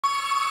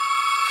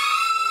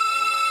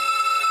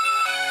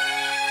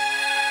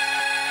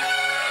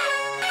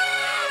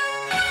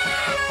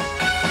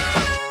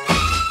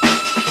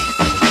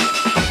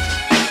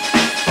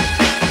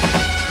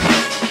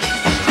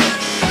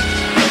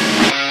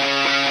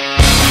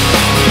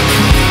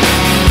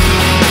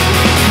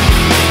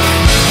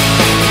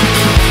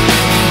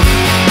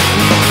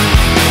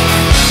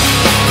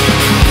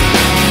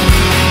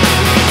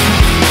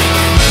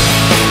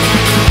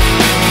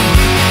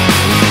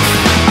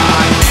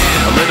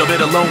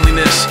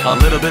loneliness, a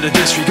little bit of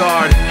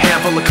disregard,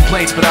 handful of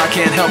complaints, but I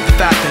can't help the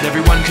fact that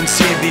everyone can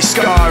see these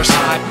scars.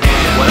 I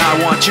am what I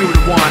want you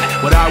to want,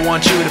 what I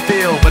want you to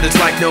feel, but it's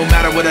like no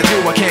matter what I do,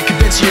 I can't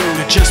convince you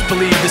to just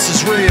believe this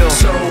is real.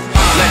 So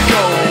let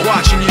go,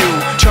 watching you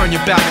turn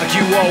your back like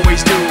you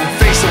always do,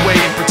 face away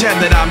and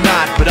pretend that I'm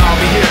not, but I'll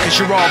be here cause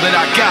you're all that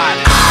I got.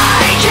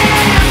 I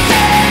can't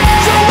feel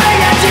the way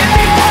I did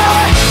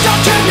before.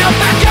 Don't turn your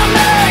back on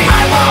me,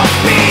 I won't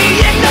be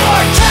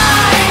ignored.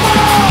 Time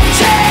won't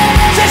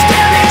change this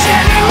damage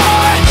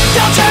anymore.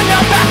 Don't turn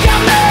your back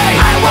on me,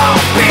 I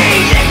won't be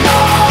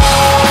ignored.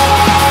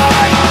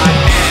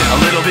 A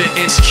little bit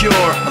insecure,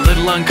 a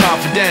little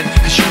unconfident,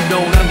 cause you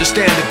don't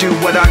understand to do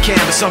what I can,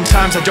 but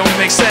sometimes I don't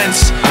make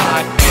sense.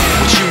 I am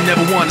what you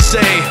never want to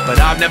say, but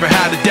I've never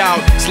had a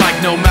doubt. It's like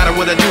no matter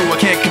what I do, I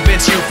can't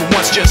convince you for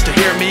once just to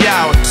hear me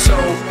out. So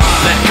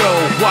let go,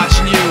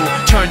 watching you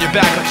turn your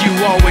back like you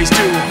always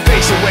do,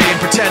 face away and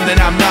pretend that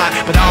I'm not,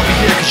 but I'll be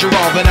here cause you're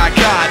all that I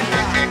got.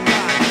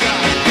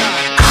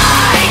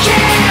 I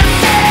can't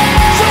feel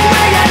the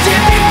way I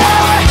did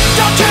before.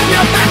 Don't turn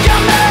your back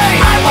on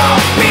me, I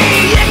won't be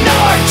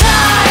ignored.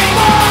 Time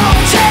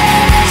won't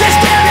change this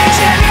damage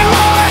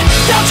anymore.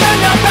 Don't turn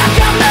your back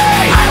on me,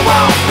 I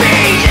won't be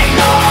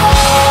ignored.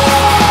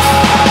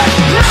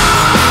 No,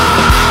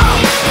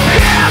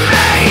 hear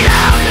me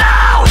out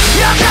now.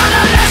 You're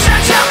gonna listen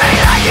to me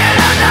like it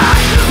or not.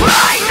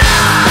 Right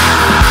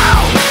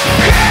now,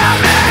 hear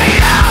me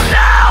out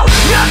now.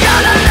 You're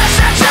gonna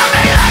listen to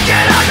me like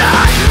it or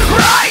not.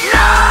 Right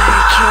now.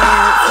 I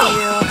can't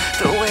feel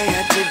the way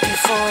I did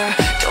before.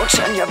 Don't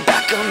turn your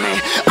back on me,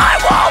 I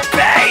won't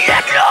be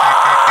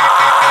ignored.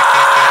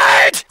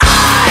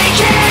 I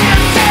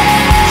can't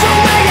feel the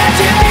way I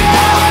did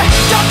before.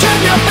 Don't turn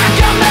your back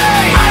on me,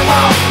 I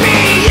won't be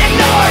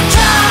ignored.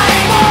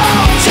 Time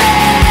won't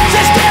change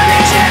this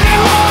damage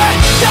anymore.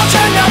 Don't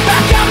turn your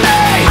back on me,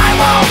 I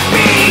won't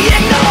be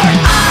ignored.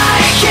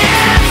 I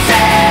can't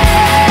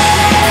feel.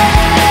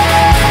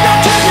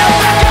 Don't turn your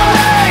back on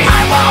me,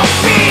 I won't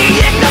be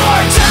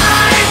ignored.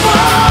 Time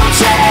won't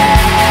change.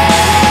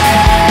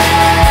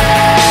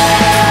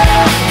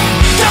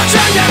 Don't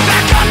turn your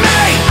back on me,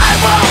 I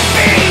won't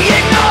be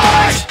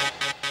ignored.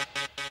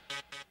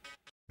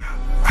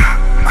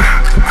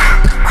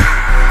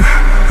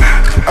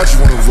 I just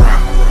wanna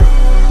rock,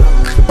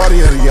 body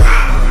out of y'all.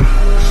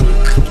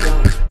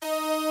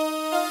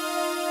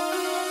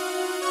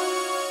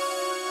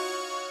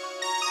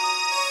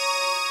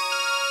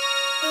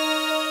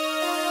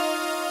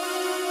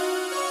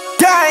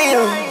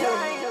 Damn,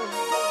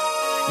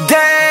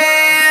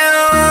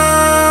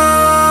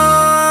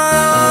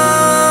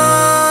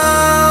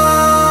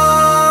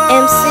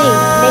 MC,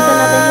 make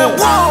another hit.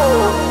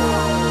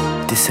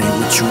 This ain't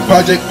what you want.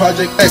 Project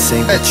This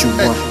ain't what you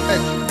want.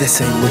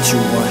 This ain't what you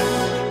want.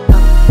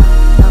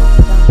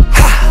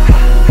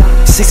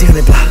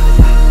 1600 block.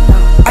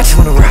 I just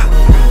wanna rock.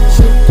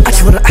 I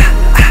just wanna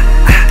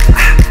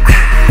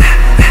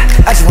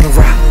I just wanna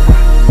rock.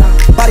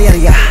 Body out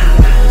of ya.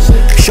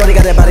 Shorty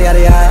got that body out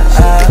of ya.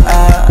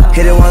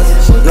 Hit it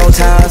once, no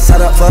time.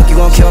 Side up, fuck, you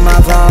gon' kill my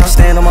vibe.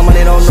 Stand on my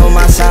money, don't know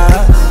my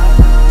size.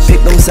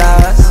 Pick them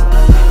sides,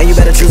 and you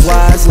better choose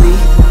wisely.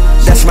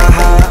 That's my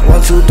high.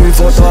 1, 2, 3,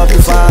 4, throw up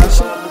to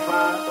 5.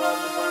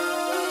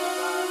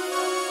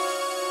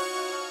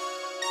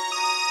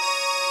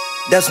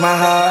 That's my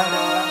high.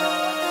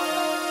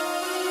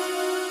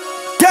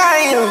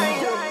 Damn.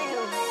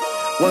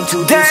 1,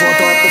 2, 3, 4,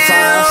 throw up to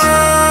 5.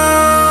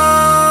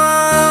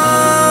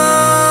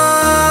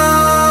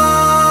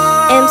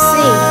 MC,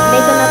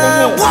 make another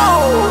hit.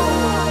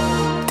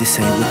 This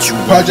ain't what you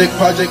want. Project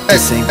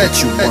This ain't what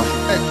you want.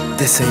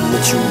 This ain't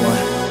what you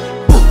want.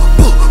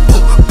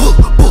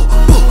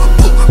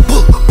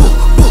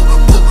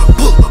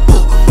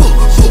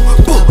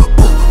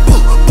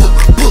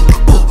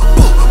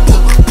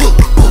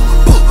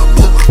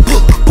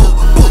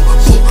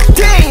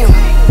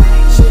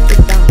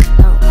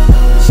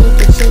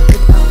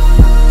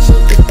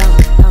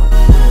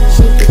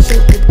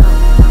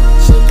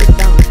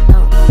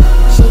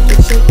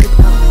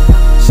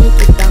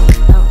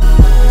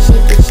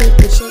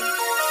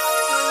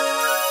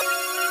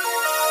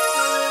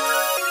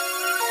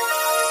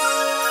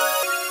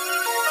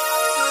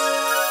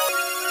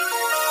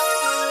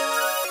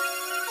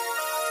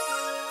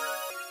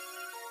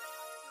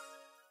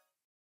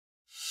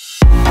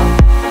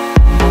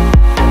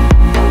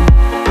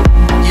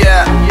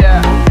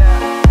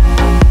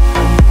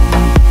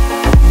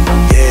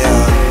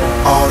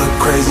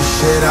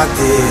 I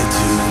did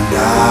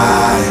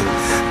tonight,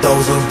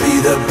 those will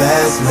be the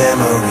best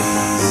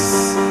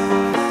memories.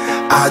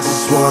 I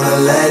just wanna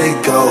let it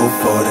go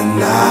for the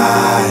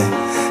night.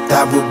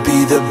 That would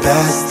be the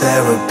best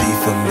therapy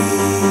for me.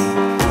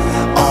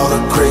 All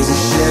the crazy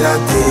shit I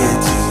did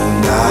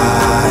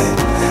tonight,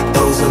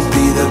 those will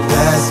be the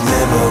best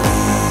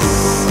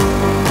memories.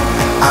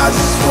 I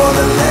just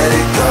wanna let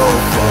it go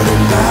for the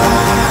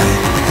night.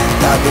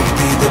 That would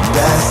be the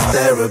best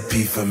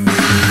therapy for me.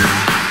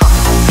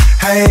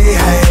 Hey,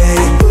 hey,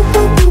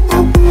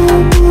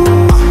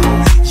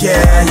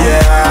 yeah,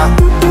 yeah.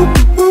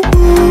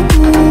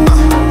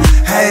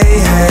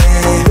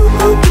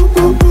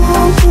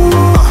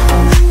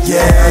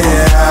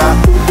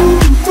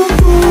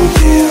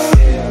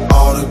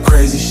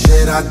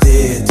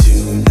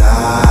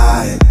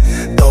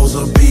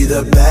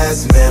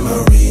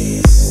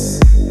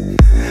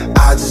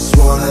 I just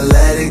wanna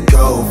let it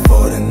go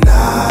for the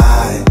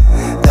night.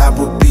 That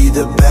would be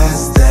the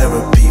best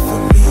therapy for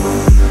me.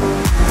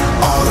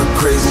 All the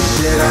crazy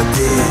shit I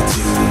did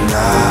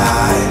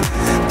tonight,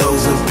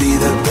 those would be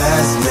the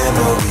best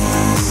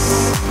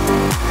memories.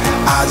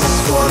 I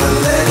just wanna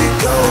let it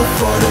go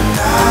for the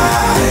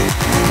night.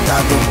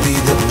 That would be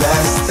the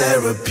best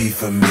therapy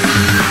for me.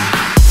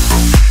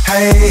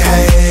 Hey,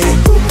 hey,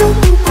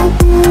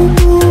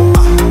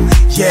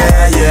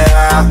 yeah,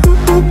 yeah.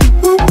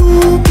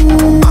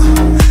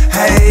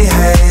 Hey,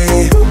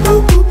 hey,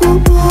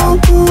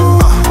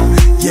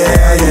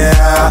 yeah,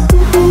 yeah.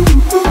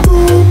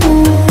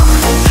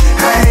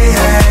 Hey,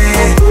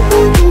 hey,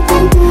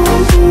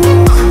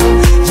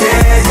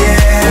 yeah,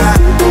 yeah.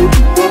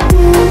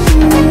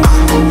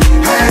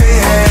 Hey,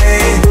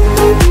 hey,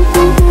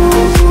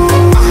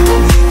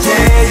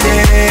 yeah,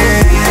 yeah.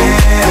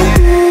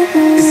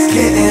 It's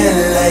getting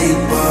late,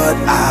 but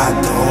I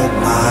don't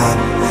mind.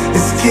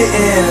 It's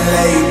getting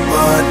late,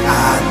 but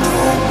I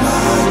don't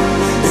mind.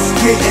 It's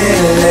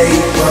getting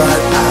late, but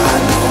I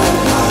don't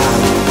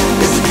mind.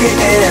 It's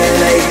getting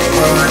late,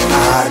 but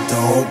I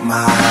don't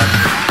mind.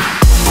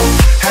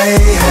 Hey,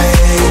 hey,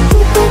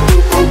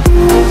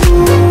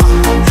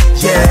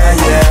 yeah,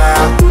 yeah.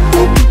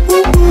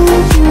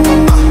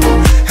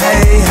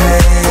 Hey,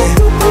 hey,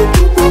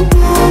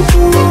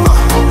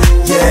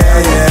 yeah,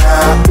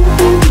 yeah.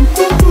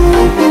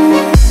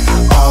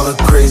 All the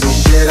crazy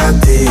shit I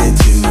did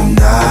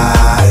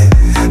tonight,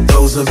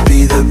 those would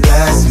be the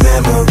best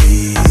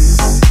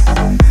memories.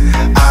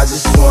 I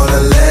just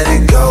wanna let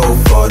it go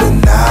for the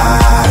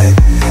night.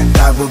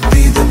 That would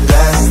be the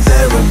best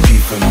therapy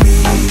for me.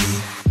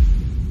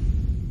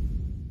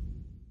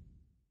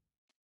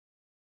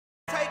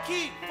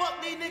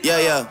 Yeah,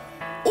 yeah.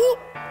 Ooh.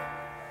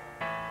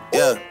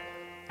 Yeah.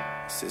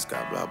 Sis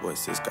got BlocBoy,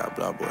 sis got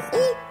BlocBoy.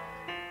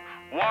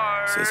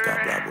 Sis got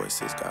BlocBoy,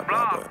 sis got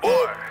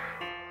BlocBoy.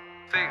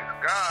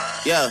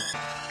 Yeah.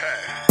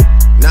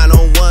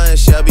 901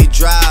 Shelby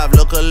Drive,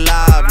 look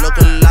alive, look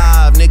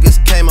alive.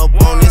 Niggas came up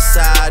on this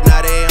side,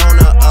 now they on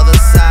the other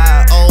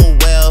side. Oh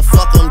well,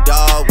 fuck them,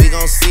 dawg, we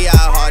gon' see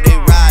how hard they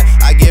ride.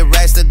 I get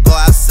racks to go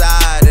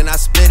outside, and I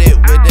split it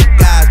with the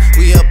guys.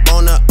 We up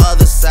on the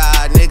other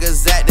side,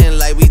 niggas acting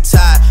like we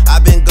tied. I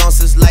been gone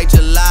since like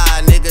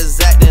July, niggas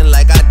acting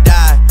like I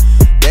died.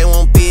 They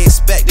won't be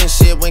expecting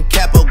shit when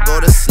Capo go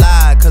to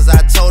slide, cause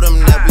I told them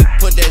that we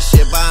put that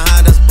shit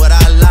behind us, but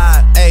I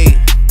lied. Ayy,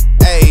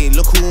 ayy,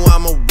 look who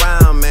I'm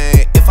around,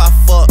 man. If I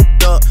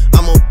fucked up,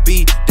 I'ma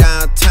be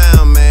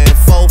downtown, man.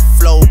 Full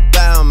flow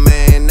bound,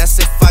 man. That's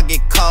if I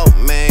get caught,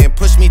 man.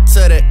 Push me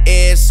to the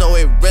edge, so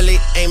it really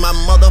ain't my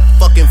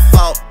motherfucking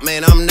fault,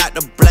 man. I'm not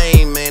to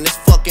blame, man. This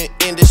fucking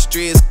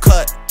industry is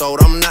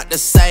cutthroat. I'm not the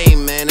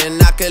same, man.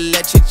 And I could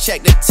let you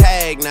check the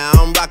tag now.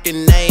 I'm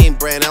rocking name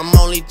brand. I'm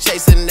only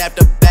chasing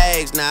after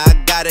bags now. I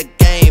got a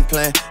game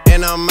plan,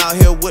 and I'm out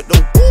here with the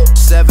whoop.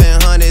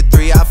 700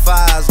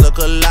 3i5s, look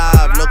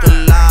alive, look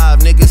alive.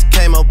 Niggas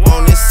came up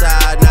on this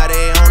side, now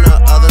they on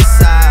the other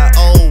side.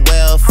 Oh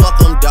well, fuck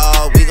them,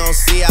 dawg, we gon'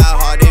 see how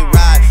hard they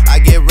ride. I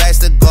get racks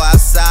to go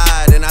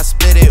outside, and I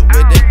split it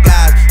with the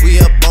guys. We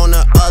up on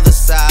the other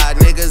side,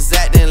 niggas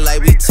acting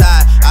like we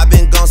tied. I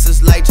been gone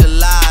since like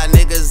July,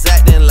 niggas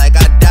acting like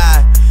I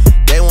died.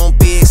 They won't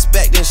be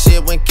expecting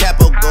shit when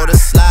Capo go to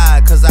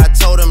slide, cause I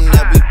told them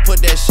that we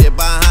put that shit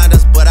behind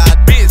us, but I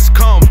bitch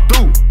come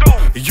through,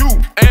 you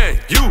and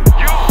you.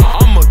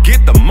 I'ma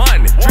get the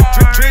money,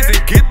 Drizzy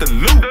get the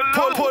loot.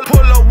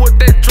 Pull up with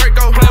that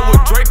Draco, play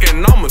with Drake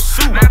and I'ma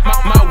shoot.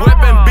 My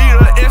weapon be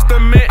the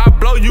instrument, I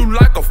blow you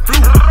like a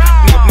flute.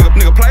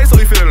 Nigga play so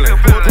he feelin'.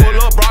 Pull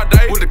up broad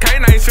day with the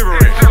canine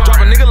shivering. Drop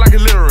a nigga like he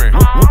littering.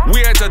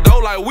 We at your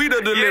door like we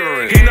the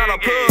delivering. He not a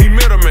plug, he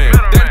middleman.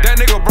 That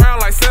nigga brown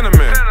like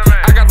cinnamon.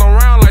 I got them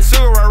round like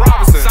Sugar Ray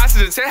Robinson.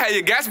 Sausage and check how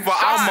you gasping for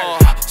I'ma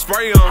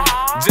spray em,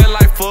 just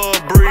like for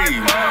a breeze.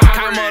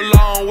 Came a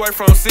long way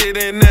from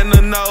sitting in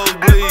the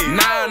nosebleed.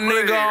 Now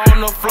nigga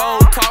on the floor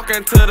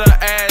talking to the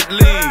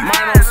athlete.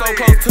 Man, I'm so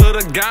close to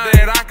the gun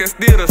that I can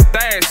steal the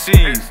stash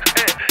sheets.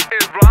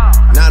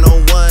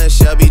 901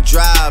 Shelby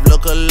Drive,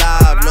 look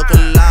alive, look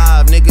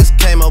alive. Niggas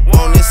came up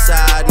on this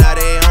side, now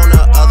they on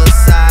the other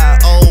side.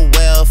 Oh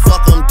well,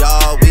 fuck them,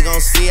 dawg, we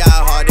gon' see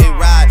how hard they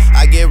ride.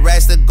 I get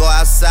racks to go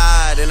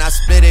outside, and I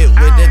split it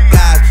with the guys.